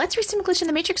Let's read some Glitch in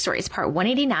the Matrix stories, part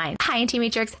 189. Hi, Auntie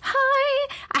Matrix. Hi!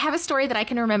 I have a story that I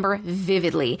can remember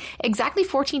vividly. Exactly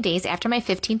 14 days after my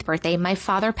 15th birthday, my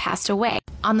father passed away.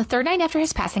 On the third night after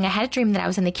his passing, I had a dream that I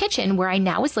was in the kitchen where I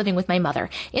now was living with my mother.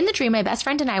 In the dream, my best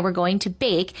friend and I were going to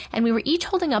bake, and we were each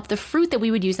holding up the fruit that we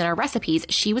would use in our recipes.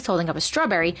 She was holding up a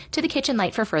strawberry to the kitchen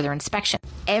light for further inspection.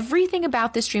 Everything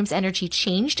about this dream's energy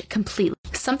changed completely.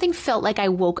 Something felt like I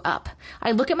woke up.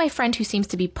 I look at my friend who seems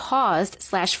to be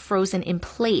paused/frozen in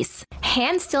place,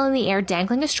 hands still in the air,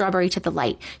 dangling a strawberry to the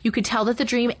light. You could tell that the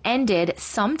dream ended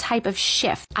some type of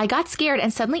shift. I got scared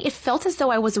and suddenly it felt as though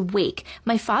I was awake.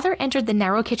 My father entered the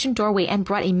narrow kitchen doorway and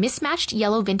brought a mismatched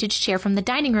yellow vintage chair from the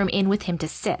dining room in with him to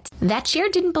sit. That chair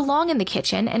didn't belong in the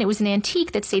kitchen, and it was an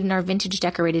antique that stayed in our vintage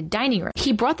decorated dining room.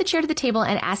 He brought the chair to the table,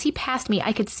 and as he passed me,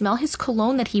 I could smell his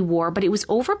cologne that he wore, but it was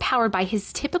overpowered by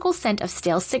his typical scent of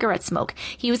stale cigarette smoke.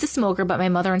 He was a smoker, but my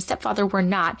mother and stepfather were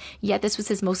not, yet this was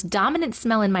his most dominant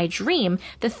smell in my dream,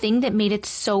 the thing that made it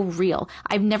so real.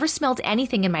 I've never smelled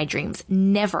anything in my dreams.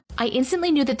 Never. I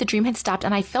instantly knew that the dream had stopped,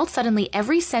 and I felt suddenly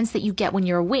every sense that you get when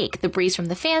you're awake. The breeze from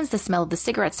the fans, the smell of the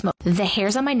cigarette smoke. The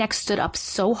hairs on my neck stood up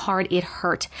so hard it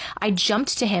hurt. I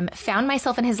jumped to him, found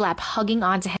myself in his lap, hugging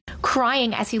onto him,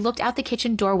 crying as he looked out the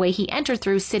kitchen doorway he entered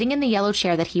through, sitting in the yellow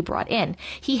chair that he brought in.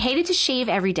 He hated to shave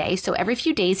every day, so every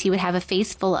few days he would have a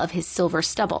face full of his silver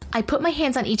stubble. I put my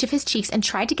hands on each of his cheeks and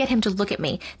tried to get him to look at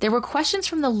me. There were questions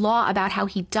from the law about how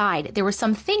he died. There were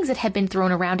some things that had been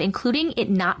thrown around, including it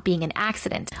not being an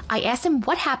accident. I asked him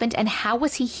what happened and how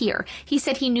was he here. He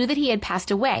said he knew that he had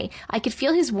passed away. I could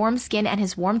feel his warm skin and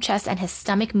his warm chest and his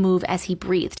stomach move as he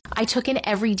breathed. I took in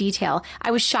every detail.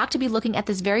 I was shocked to be looking at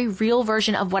this very real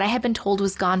version of what I had been told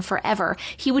was gone forever.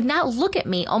 He would not look at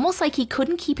me, almost like he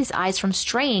couldn't keep his eyes from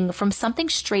straying from something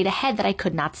straight ahead that I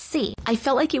could not see. I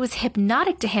felt like it was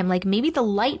hypnotic to him, like maybe the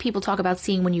light people talk about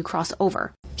seeing when you cross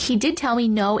over. He did tell me,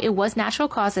 no, it was natural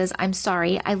causes. I'm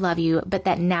sorry, I love you, but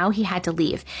that now he had to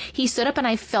leave. He stood up and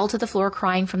I fell to the floor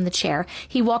crying from the chair.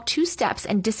 He walked 2 steps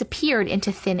and disappeared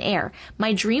into thin air.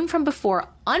 My dream from before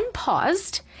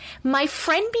unpaused. My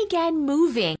friend began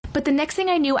moving, but the next thing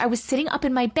I knew, I was sitting up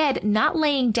in my bed, not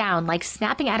laying down, like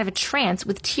snapping out of a trance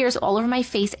with tears all over my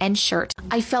face and shirt.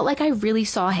 I felt like I really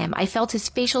saw him. I felt his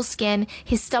facial skin,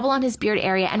 his stubble on his beard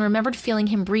area, and remembered feeling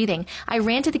him breathing. I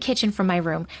ran to the kitchen from my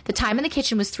room. The time in the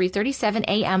kitchen was 3:37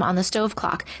 a.m. on the stove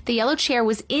clock. The yellow chair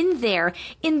was in there,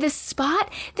 in the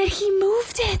spot that he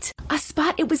moved it. A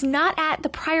spot it was not at the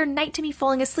prior night to me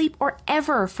falling asleep, or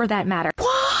ever for that matter.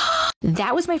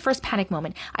 That was my first panic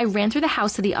moment. I ran through the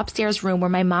house to the upstairs room where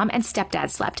my mom and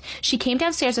stepdad slept. She came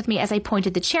downstairs with me as I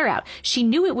pointed the chair out. She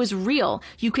knew it was real.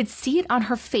 You could see it on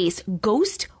her face,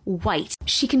 ghost white.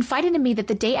 She confided in me that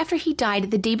the day after he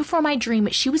died, the day before my dream,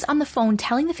 she was on the phone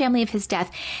telling the family of his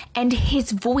death, and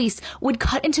his voice would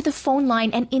cut into the phone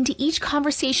line and into each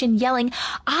conversation yelling,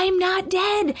 "I'm not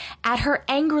dead," at her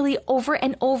angrily over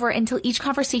and over until each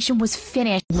conversation was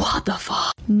finished. What the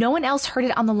fuck? No one else heard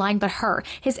it on the line but her.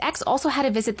 His ex also had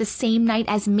a visit the same night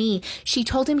as me. She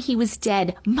told him he was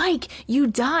dead. "Mike, you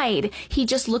died." He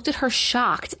just looked at her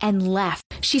shocked and left.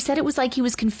 She said it was like he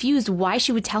was confused why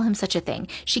she would tell him such a thing.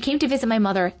 She came to visit my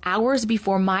mother hours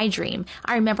before my dream.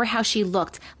 I remember how she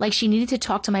looked, like she needed to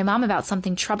talk to my mom about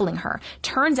something troubling her.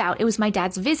 Turns out it was my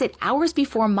dad's visit hours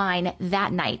before mine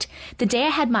that night. The day I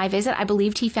had my visit, I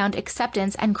believed he found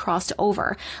acceptance and crossed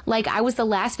over. Like I was the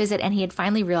last visit and he had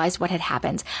finally realized what had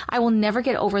happened. I will never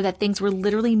get over that things were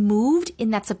literally moved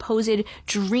in that supposed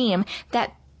dream,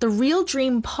 that the real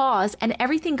dream paused and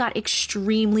everything got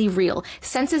extremely real.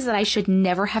 Senses that I should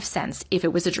never have sensed if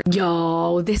it was a dream.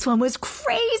 Yo, this one was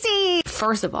crazy.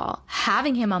 First of all,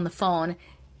 having him on the phone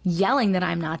yelling that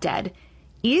I'm not dead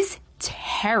is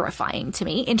terrifying to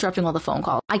me, interrupting all the phone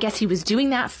calls. I guess he was doing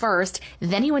that first,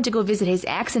 then he went to go visit his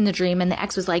ex in the dream, and the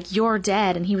ex was like, "You're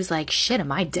dead," and he was like, "Shit,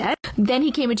 am I dead?" Then he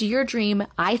came into your dream.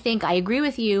 I think I agree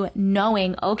with you,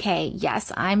 knowing, okay,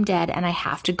 yes, I'm dead and I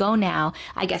have to go now.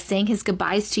 I guess saying his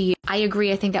goodbyes to you. I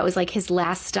agree. I think that was like his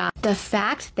last stop. The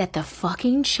fact that the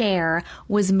fucking chair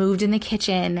was moved in the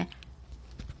kitchen,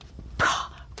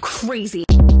 crazy.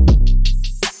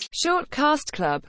 Short Cast Club.